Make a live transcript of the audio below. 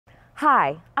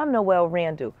Hi, I'm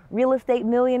𝗚𝗏𝗡𝗟𝗏, real estate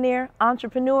millionaire,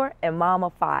 entrepreneur, and mom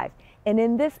of 5. And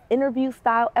in this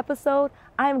interview-style episode,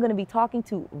 I am going to be talking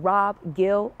to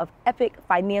𝗏𝗏𝗃𝗟 of Epic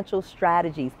Financial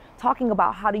Strategies, talking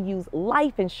about how to use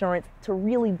life insurance to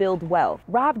really build wealth.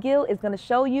 𝗏𝗏𝗃𝗟 is going to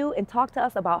show you and talk to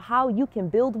us about how you can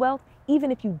build wealth even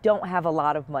if you don't have a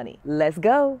lot of money. Let's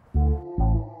go.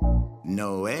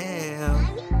 Noel.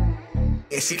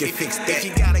 Yeah, she can fix that. If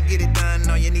you gotta get it done,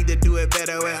 or you need to do it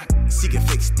better, well, she can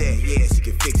fix that. Yeah, she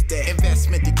can fix that.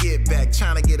 Investment to get back,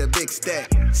 trying to get a big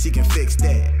stack. She can fix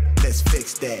that. Let's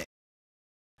fix that.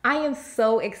 I am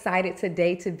so excited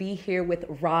today to be here with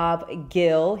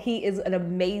𝗏𝗏𝗃𝗟. He is an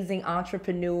amazing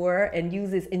entrepreneur and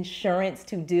uses insurance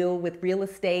to deal with real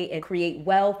estate and create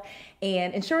wealth.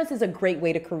 And insurance is a great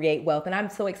way to create wealth. And I'm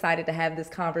so excited to have this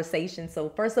conversation. So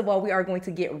first of all, we are going to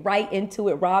get right into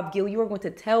it. 𝗏𝗏𝗃𝗟, you are going to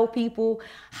tell people,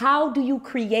 how do you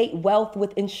create wealth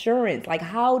with insurance? Like,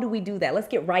 how do we do that? Let's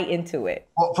get right into it.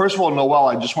 Well, first of all, Noel,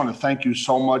 I just want to thank you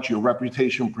so much. Your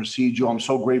reputation precedes you. I'm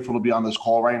so grateful to be on this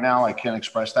call right now. I can't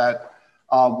express that.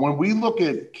 When we look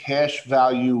at cash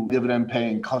value, dividend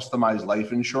paying, customized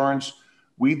life insurance,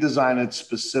 we design it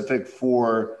specific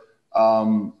for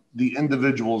the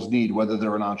individual's need, whether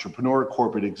they're an entrepreneur,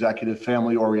 corporate executive,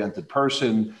 family-oriented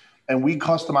person. And we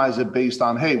customize it based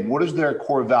on, hey, what is their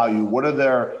core value? What are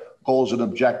their goals and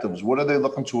objectives? What are they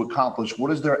looking to accomplish?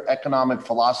 What is their economic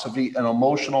philosophy and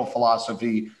emotional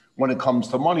philosophy when it comes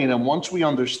to money? And then once we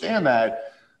understand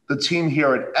that, the team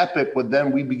here at Epic, what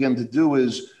then we begin to do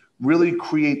is really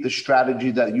create the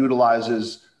strategy that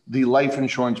utilizes the life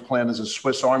insurance plan as a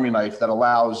Swiss Army knife that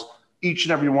allows each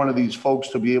and every one of these folks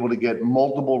to be able to get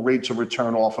multiple rates of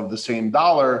return off of the same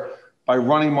dollar by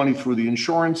running money through the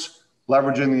insurance,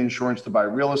 leveraging the insurance to buy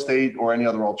real estate or any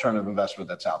other alternative investment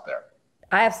that's out there.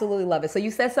 I absolutely love it. So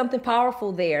you said something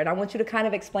powerful there, and I want you to kind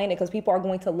of explain it because people are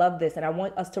going to love this, and I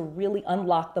want us to really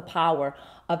unlock the power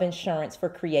of insurance for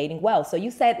creating wealth. So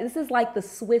you said this is like the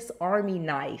Swiss Army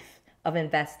knife of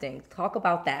investing. Talk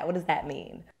about that. What does that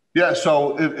mean? Yeah,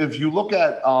 so if you look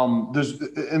at there's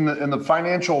in the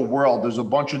financial world, there's a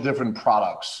bunch of different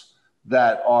products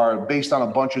that are based on a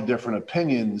bunch of different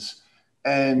opinions.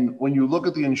 And when you look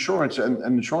at the insurance, and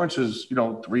insurance is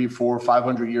 300, 400,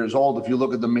 500 years old. If you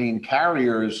look at the main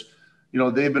carriers,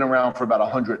 they've been around for about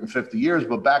 150 years.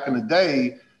 But back in the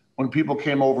day, when people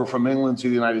came over from England to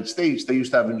the United States, they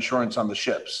used to have insurance on the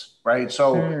ships, right?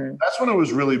 So that's when it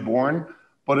was really born.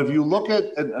 But if you look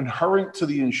at inherent to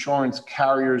the insurance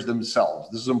carriers themselves,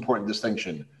 this is an important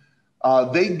distinction.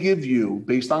 They give you,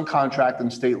 based on contract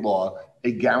and state law,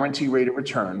 a guarantee rate of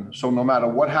return. So no matter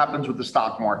what happens with the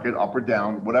stock market, up or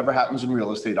down, whatever happens in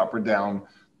real estate, up or down,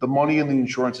 the money in the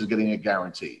insurance is getting a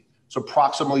guarantee. So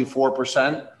approximately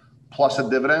 4% plus a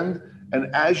dividend.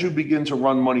 And as you begin to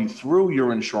run money through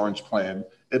your insurance plan,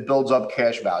 it builds up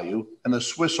cash value. And the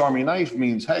Swiss Army knife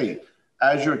means, hey,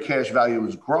 as your cash value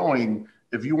is growing,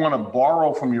 if you want to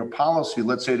borrow from your policy,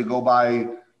 let's say to go buy,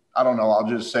 I don't know, I'll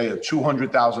just say a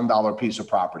 $200,000 piece of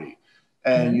property,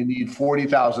 and you need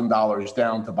 $40,000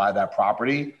 down to buy that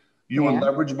property, you would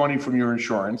leverage money from your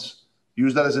insurance,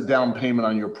 use that as a down payment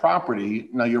on your property.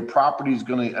 Now your property is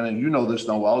going to, and you know this,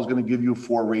 Noel, is going to give you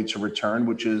 4 rates of return,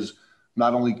 which is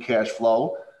not only cash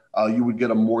flow, you would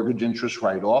get a mortgage interest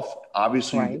write-off.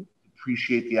 Obviously, you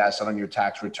appreciate the asset on your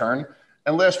tax return.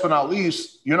 And last but not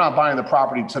least, you're not buying the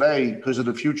property today because of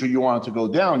the future you want it to go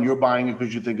down. You're buying it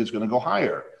because you think it's going to go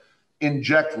higher.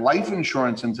 Inject life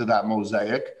insurance into that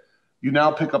mosaic. You now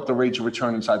pick up the rates of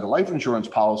return inside the life insurance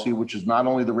policy, which is not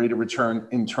only the rate of return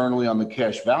internally on the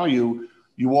cash value,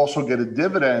 you also get a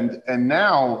dividend. And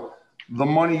now the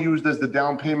money used as the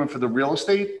down payment for the real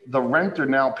estate, the renter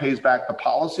now pays back the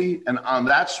policy. And on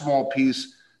that small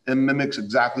piece, it mimics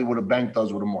exactly what a bank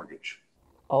does with a mortgage.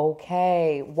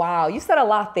 Okay. Wow. You said a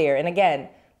lot there. And again,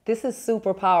 this is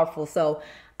super powerful. So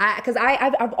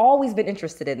I've always been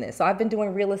interested in this. So I've been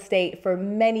doing real estate for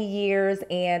many years,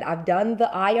 and I've done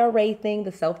the IRA thing,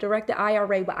 the self-directed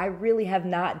IRA, but I really have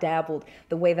not dabbled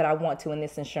the way that I want to in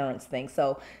this insurance thing.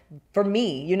 So for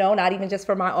me, not even just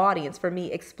for my audience, for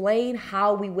me, explain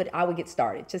how I would get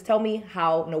started. Just tell me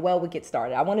how Noel would get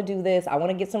started. I want to do this. I want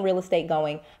to get some real estate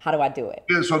going. How do I do it?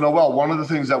 Yeah, so Noel, one of the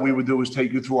things that we would do is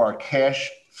take you through our cash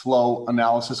flow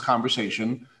analysis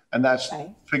conversation, and that's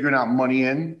figuring out money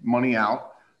in, money out.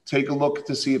 Take a look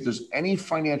to see if there's any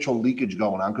financial leakage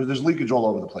going on, because there's leakage all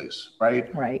over the place,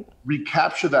 right? Right.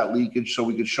 Recapture that leakage so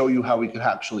we could show you how we could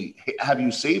actually have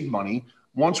you save money.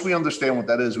 Once we understand what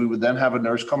that is, we would then have a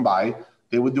nurse come by.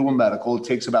 They would do a medical. It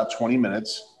takes about 20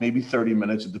 minutes, maybe 30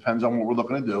 minutes. It depends on what we're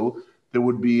looking to do. There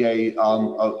would be a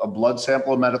blood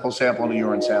sample, a medical sample, and a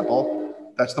urine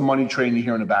sample. That's the money train you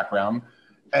hear in the background.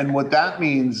 And what that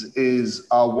means is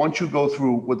once you go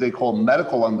through what they call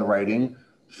medical underwriting,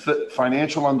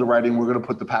 financial underwriting, we're going to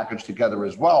put the package together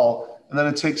as well. And then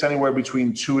it takes anywhere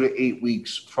between 2 to 8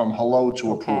 weeks from hello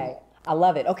to approval. I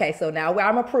love it. Okay, so now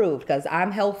I'm approved because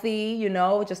I'm healthy,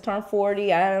 just turned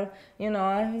 40. I do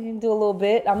a little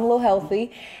bit. I'm a little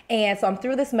healthy. And so I'm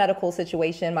through this medical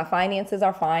situation. My finances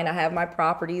are fine. I have my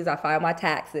properties. I file my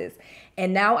taxes.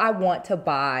 And now I want to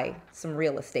buy some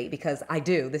real estate because I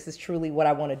do. This is truly what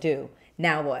I want to do.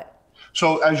 Now what?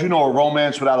 So as you know, a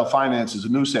romance without a finance is a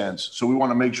nuisance. So we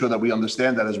want to make sure that we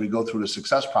understand that as we go through the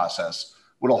success process.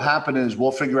 What'll happen is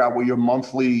we'll figure out what your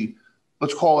monthly,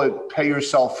 let's call it pay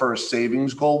yourself first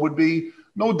savings goal would be.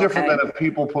 No different than if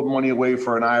people put money away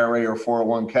for an IRA or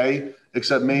 401k,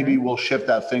 except maybe we'll shift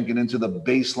that thinking into the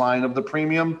baseline of the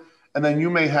premium. And then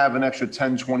you may have an extra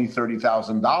 $10,000, $20,000,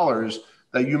 $30,000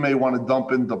 that you may want to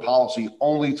dump into the policy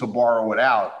only to borrow it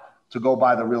out to go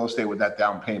buy the real estate with that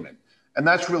down payment. And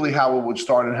that's really how it would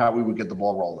start and how we would get the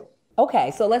ball rolling.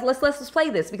 Okay, so let's just play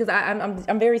this because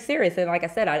I'm very serious, and like I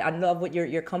said, I love what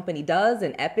your company does,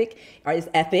 and is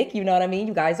epic. You know what I mean?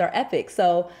 You guys are epic.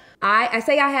 So I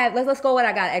say I had let's go with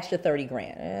I got extra 30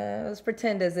 grand. Let's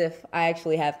pretend as if I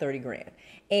actually have 30 grand,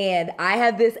 and I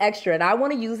have this extra, and I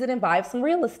want to use it and buy some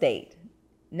real estate.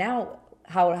 Now,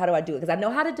 how do I do it? Because I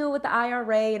know how to do it with the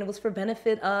IRA, and it was for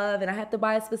benefit of, and I have to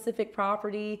buy a specific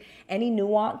property. Any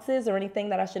nuances or anything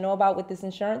that I should know about with this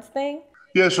insurance thing?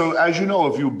 Yeah, so as you know,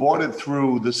 if you bought it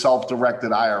through the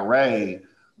self-directed IRA,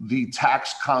 the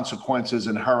tax consequences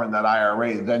inherent in that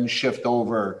IRA then shift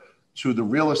over to the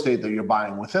real estate that you're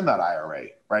buying within that IRA,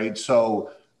 right?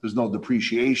 So there's no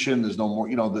depreciation, there's no more,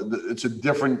 it's a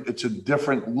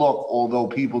different look, although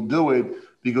people do it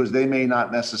because they may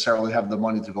not necessarily have the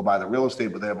money to go buy the real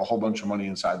estate, but they have a whole bunch of money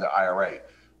inside the IRA.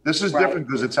 This is different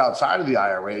because it's outside of the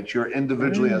IRA. It's your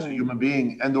individually as a human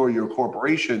being and or your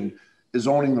corporation is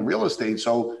owning the real estate.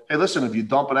 So, hey, listen, if you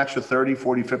dump an extra 30,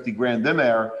 40, 50 grand in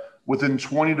there, within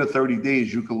 20 to 30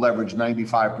 days, you can leverage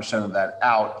 95% of that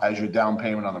out as your down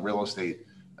payment on the real estate.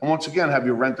 And once again, have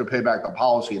your renter pay back the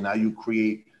policy. And now you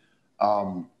create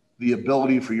the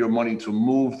ability for your money to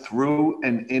move through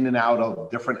and in and out of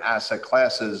different asset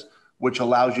classes, which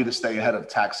allows you to stay ahead of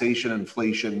taxation,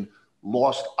 inflation,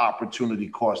 lost opportunity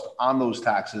cost on those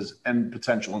taxes and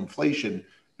potential inflation.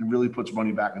 It really puts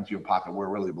money back into your pocket where it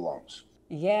really belongs.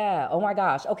 Yeah. Oh my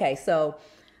gosh. Okay. So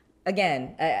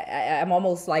again, I'm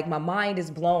almost like my mind is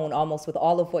blown almost with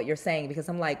all of what you're saying because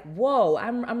I'm like, whoa,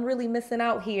 I'm really missing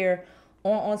out here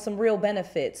on some real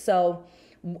benefits. So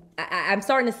I'm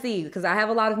starting to see, because I have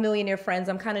a lot of millionaire friends.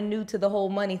 I'm kind of new to the whole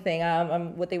money thing.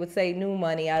 I'm what they would say new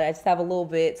money. I just have a little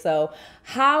bit. So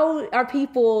how are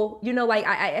people, like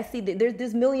I see that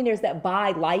there's millionaires that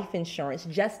buy life insurance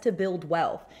just to build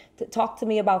wealth. Talk to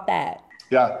me about that.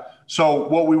 Yeah. So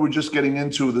what we were just getting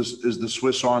into this is the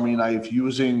Swiss Army knife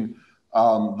using the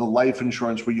life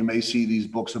insurance, where you may see these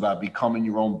books about becoming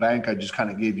your own bank. I just kind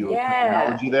of gave you a quick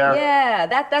analogy there. Yeah,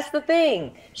 that's the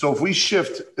thing. So if we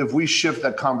shift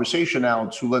that conversation now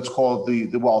to, let's call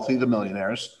it the wealthy, the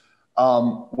millionaires,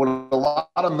 what a lot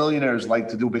of millionaires like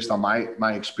to do, based on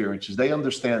my experience, is they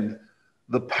understand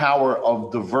the power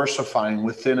of diversifying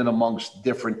within and amongst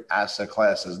different asset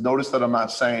classes. Notice that I'm not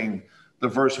saying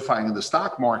diversifying in the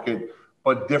stock market,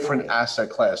 but different asset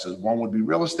classes. One would be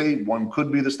real estate, one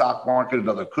could be the stock market,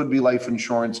 another could be life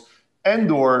insurance,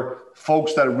 and or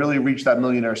folks that really reach that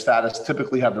millionaire status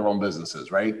typically have their own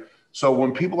businesses, right? So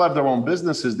when people have their own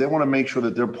businesses, they want to make sure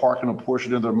that they're parking a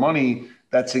portion of their money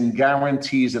that's in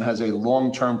guarantees and has a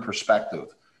long-term perspective.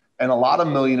 And a lot of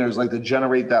millionaires like to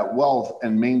generate that wealth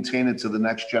and maintain it to the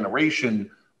next generation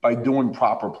by doing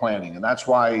proper planning. And that's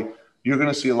why you're going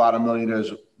to see a lot of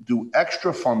millionaires do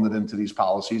extra funded into these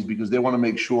policies, because they want to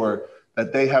make sure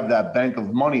that they have that bank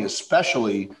of money,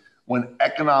 especially when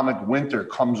economic winter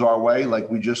comes our way, like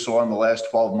we just saw in the last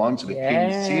 12 months. It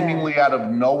came seemingly out of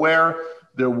nowhere.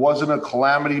 There wasn't a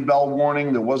calamity bell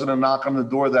warning. There wasn't a knock on the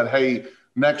door that, hey,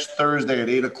 next Thursday at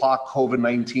 8 o'clock,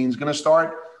 COVID-19 is going to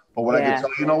start. But what I can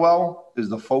tell you, Noel, is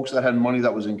the folks that had money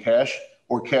that was in cash,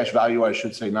 or cash value, I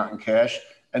should say, not in cash,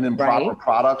 and in proper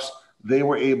products, they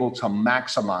were able to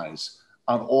maximize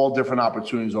on all different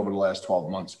opportunities over the last 12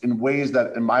 months in ways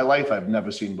that in my life I've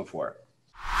never seen before.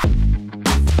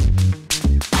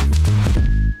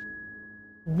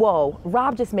 Whoa,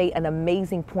 Rob just made an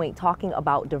amazing point talking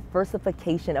about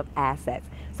diversification of assets.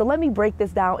 So let me break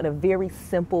this down in a very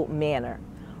simple manner.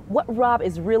 What Rob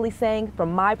is really saying,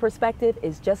 from my perspective,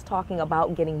 is just talking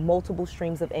about getting multiple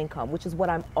streams of income, which is what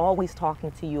I'm always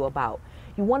talking to you about.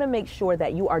 You want to make sure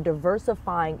that you are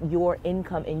diversifying your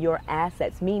income and your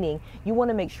assets, meaning you want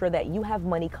to make sure that you have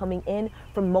money coming in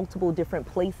from multiple different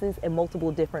places and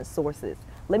multiple different sources.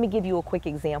 Let me give you a quick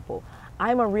example.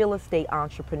 I'm a real estate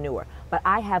entrepreneur, but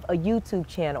I have a YouTube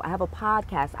channel, I have a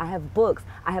podcast, I have books,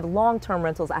 I have long-term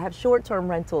rentals, I have short-term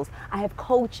rentals, I have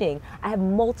coaching, I have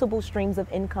multiple streams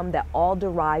of income that all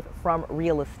derive from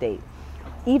real estate.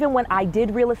 Even when I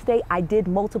did real estate, I did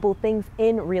multiple things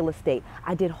in real estate.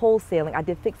 I did wholesaling, I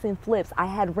did fix and flips, I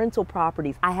had rental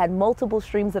properties, I had multiple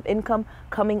streams of income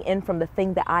coming in from the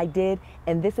thing that I did,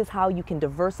 and this is how you can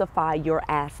diversify your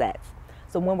assets.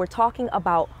 So when we're talking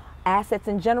about assets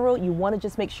in general, you want to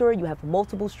just make sure you have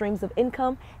multiple streams of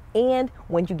income, and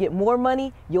when you get more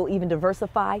money, you'll even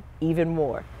diversify even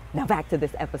more. Now back to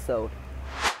this episode.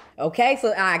 Okay,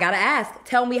 so I gotta ask,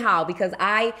 tell me how, because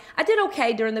I did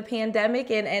okay during the pandemic,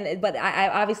 but I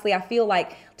obviously I feel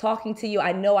like talking to you,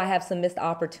 I know I have some missed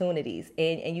opportunities,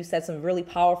 and you said some really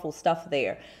powerful stuff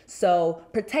there. So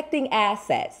protecting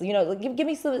assets, give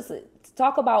me some,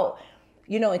 talk about,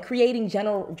 and creating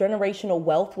generational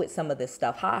wealth with some of this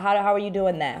stuff. How are you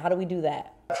doing that? How do we do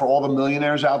that? For all the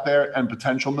millionaires out there and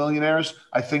potential millionaires,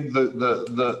 I think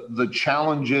the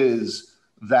challenge is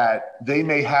that they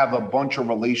may have a bunch of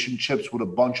relationships with a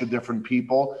bunch of different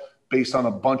people based on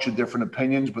a bunch of different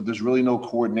opinions, but there's really no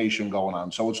coordination going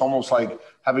on. So it's almost like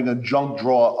having a junk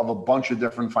drawer of a bunch of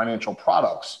different financial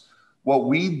products. What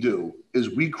we do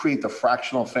is we create the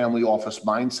fractional family office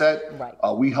mindset. Right.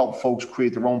 We help folks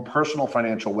create their own personal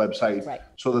financial website. Right.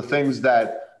 So the things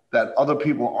that other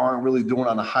people aren't really doing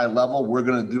on a high level, we're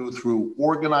going to do through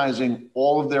organizing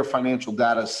all of their financial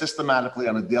data systematically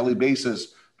on a daily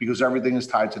basis, because everything is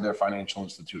tied to their financial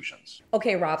institutions.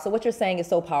 Okay, Rob, so what you're saying is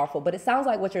so powerful, but it sounds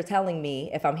like what you're telling me,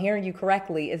 if I'm hearing you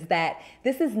correctly, is that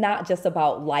this is not just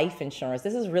about life insurance.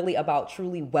 This is really about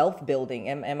truly wealth building.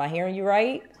 Am I hearing you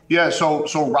right? Yeah, so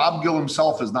Rob Gill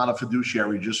himself is not a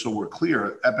fiduciary, just so we're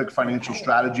clear. Epic Financial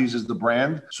Strategies is the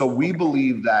brand. So we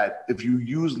believe that if you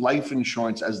use life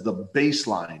insurance as the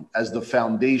baseline, as the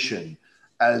foundation,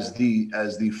 as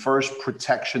the first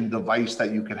protection device that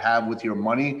you could have with your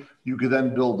money, you could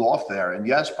then build off there. And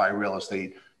yes, buy real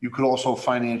estate. You could also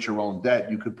finance your own debt.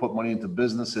 You could put money into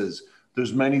businesses.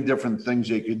 There's many different things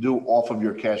you could do off of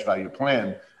your cash value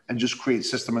plan, and just create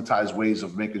systematized ways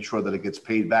of making sure that it gets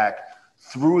paid back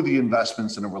through the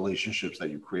investments and the relationships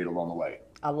that you create along the way.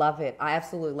 I love it. I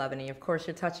absolutely love it. And of course,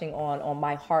 you're touching on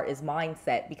my heart is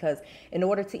mindset, because in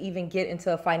order to even get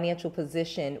into a financial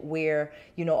position where,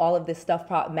 all of this stuff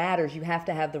matters, you have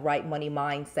to have the right money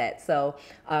mindset. So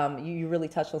you really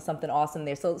touched on something awesome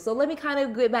there. So let me kind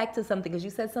of get back to something, because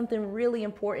you said something really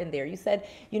important there. You said,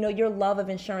 your love of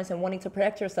insurance and wanting to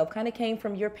protect yourself kind of came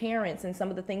from your parents and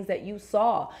some of the things that you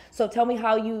saw. So tell me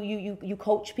how you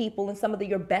coach people and some of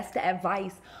your best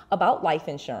advice about life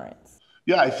insurance.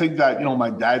 Yeah, I think that,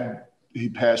 my dad, he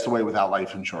passed away without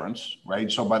life insurance,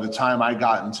 right? So by the time I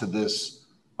got into this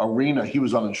arena, he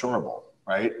was uninsurable,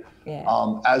 right?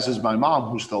 Yeah. As is my mom,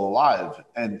 who's still alive.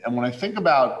 And when I think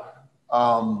about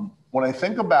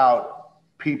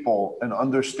people and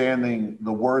understanding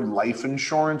the word life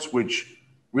insurance, which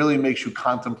really makes you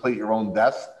contemplate your own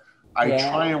death, I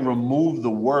try and remove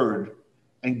the word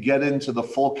and get into the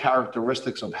full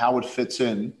characteristics of how it fits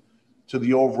in to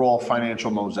the overall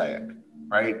financial mosaic.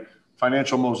 Right?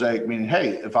 Financial mosaic meaning,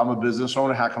 hey, if I'm a business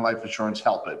owner, how can life insurance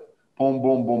help it? Boom,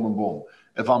 boom, boom, and boom.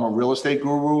 If I'm a real estate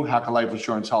guru, how can life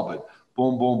insurance help it?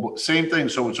 Boom, boom, boom. Same thing.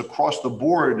 So it's across the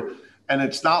board. And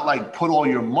it's not like put all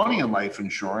your money in life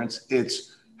insurance.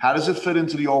 It's how does it fit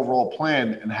into the overall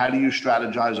plan? And how do you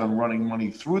strategize on running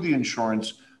money through the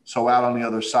insurance, so out on the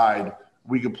other side,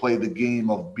 we could play the game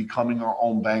of becoming our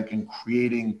own bank and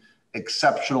creating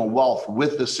exceptional wealth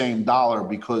with the same dollar,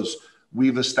 because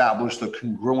we've established a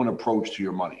congruent approach to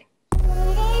your money.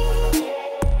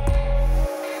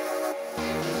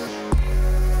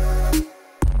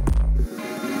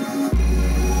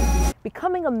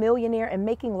 Becoming a millionaire and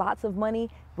making lots of money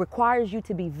requires you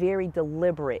to be very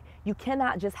deliberate. You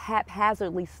cannot just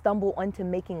haphazardly stumble onto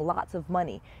making lots of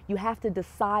money. You have to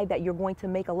decide that you're going to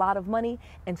make a lot of money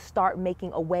and start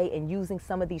making a way and using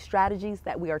some of these strategies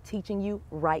that we are teaching you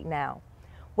right now.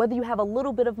 Whether you have a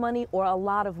little bit of money or a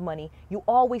lot of money, you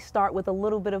always start with a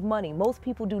little bit of money. Most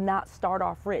people do not start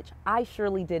off rich. I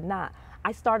surely did not.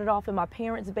 I started off in my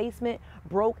parents' basement,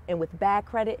 broke and with bad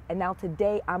credit, and now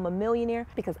today I'm a millionaire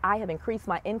because I have increased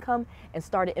my income and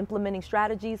started implementing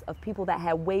strategies of people that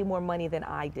had way more money than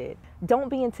I did. Don't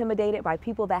be intimidated by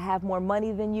people that have more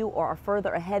money than you or are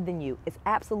further ahead than you. It's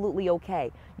absolutely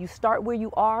okay. You start where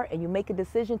you are and you make a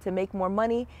decision to make more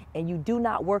money, and you do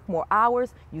not work more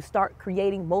hours. You start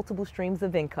creating multiple streams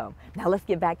of income. Now let's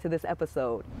get back to this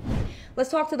episode. Let's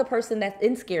talk to the person that's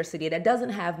in scarcity, that doesn't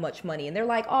have much money, and they're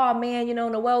like, oh man, you know,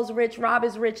 Noelle's rich, Rob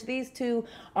is rich, these two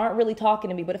aren't really talking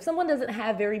to me. But if someone doesn't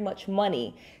have very much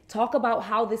money, talk about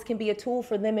how this can be a tool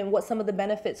for them and what some of the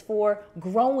benefits for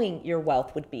growing your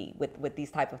wealth would be with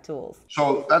these type of tools.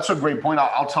 So that's a great point.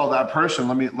 I'll tell that person,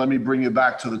 let me bring you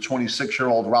back to the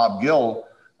 26-year-old Rob Gill,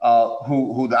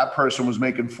 who that person was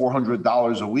making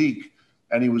 $400 a week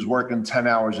and he was working 10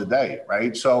 hours a day,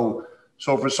 right? So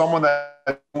for someone that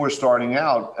we're starting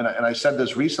out, and I said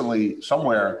this recently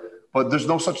somewhere, but there's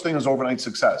no such thing as overnight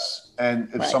success. And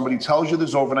if somebody tells you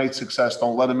there's overnight success,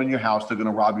 don't let them in your house. They're going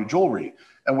to rob your jewelry.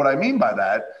 And what I mean by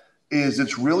that is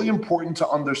it's really important to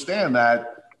understand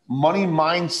that money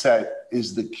mindset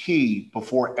is the key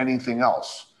before anything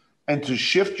else. And to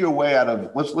shift your way out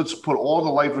of, let's put all the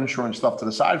life insurance stuff to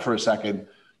the side for a second.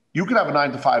 You could have a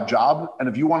 9-to-5 job. And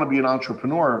if you want to be an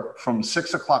entrepreneur from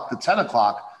 6 o'clock to 10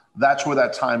 o'clock, that's where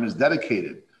that time is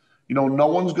dedicated. You know, no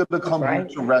one's going to come here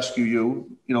to rescue you,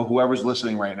 you know, whoever's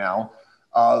listening right now.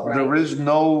 There is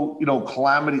no, you know,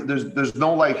 calamity. There's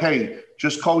no like, hey,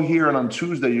 just go here and on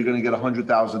Tuesday, you're going to get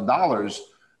 $100,000.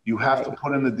 You have to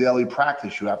put in the daily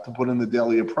practice. You have to put in the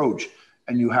daily approach,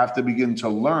 and you have to begin to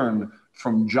learn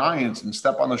from giants and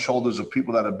step on the shoulders of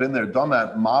people that have been there, done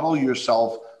that. Model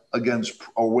yourself against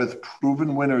or with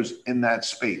proven winners in that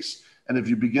space. And if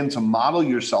you begin to model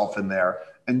yourself in there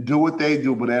and do what they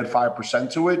do, but add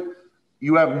 5% to it,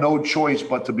 you have no choice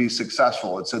but to be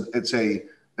successful. It's a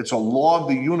law of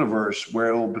the universe where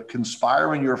it will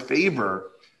conspire in your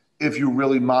favor if you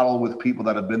really model with people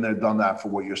that have been there, done that for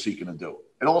what you're seeking to do.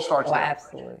 It all starts there.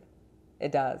 Absolutely.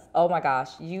 It does. Oh my gosh.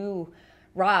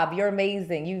 Rob, you're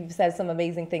amazing. You've said some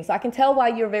amazing things. So I can tell why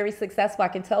you're very successful. I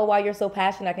can tell why you're so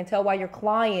passionate. I can tell why your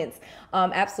clients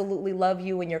absolutely love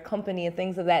you and your company and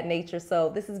things of that nature. So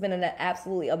this has been an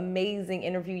absolutely amazing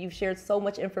interview. You've shared so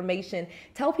much information.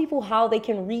 Tell people how they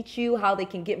can reach you, how they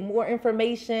can get more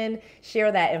information.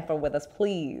 Share that info with us,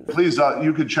 please. Please,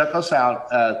 you can check us out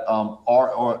at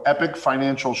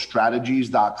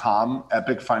epicfinancialstrategies.com,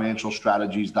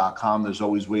 epicfinancialstrategies.com. There's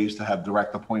always ways to have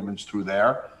direct appointments through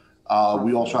there.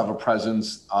 We also have a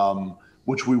presence,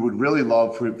 which we would really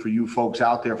love for you folks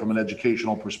out there from an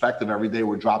educational perspective. Every day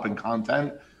we're dropping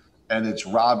content, and it's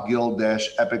Rob Gill -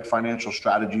 Epic Financial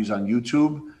Strategies on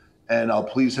YouTube. And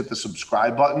please hit the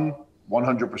subscribe button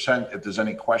 100%. If there's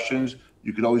any questions,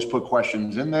 you could always put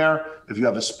questions in there. If you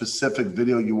have a specific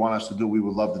video you want us to do, we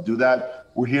would love to do that.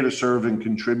 We're here to serve and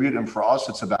contribute. And for us,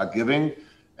 it's about giving.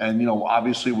 And, you know,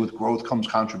 obviously with growth comes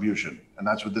contribution. And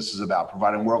that's what this is about,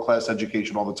 providing world-class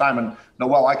education all the time. And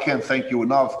Noelle, I can't thank you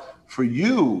enough for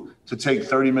you to take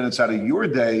 30 minutes out of your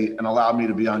day and allow me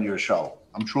to be on your show.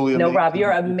 I'm truly amazing. No, Rob,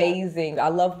 you're amazing. I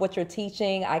love what you're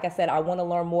teaching. Like I said, I want to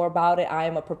learn more about it. I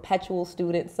am a perpetual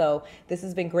student. So this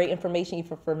has been great information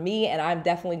for me. And I'm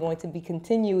definitely going to be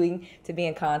continuing to be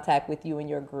in contact with you and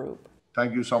your group.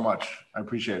 Thank you so much. I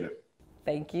appreciate it.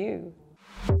 Thank you.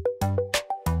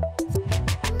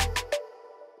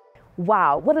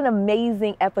 Wow, what an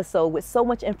amazing episode with so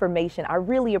much information. I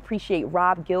really appreciate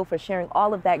Rob Gill for sharing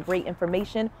all of that great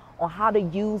information on how to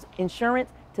use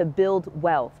insurance to build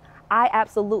wealth. I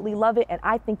absolutely love it, and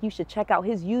I think you should check out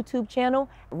his YouTube channel,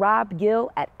 Rob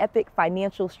Gill at Epic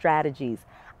Financial Strategies.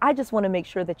 I just want to make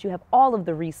sure that you have all of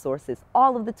the resources,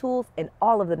 all of the tools, and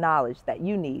all of the knowledge that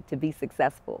you need to be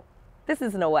successful. This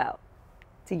is Noelle,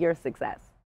 to your success.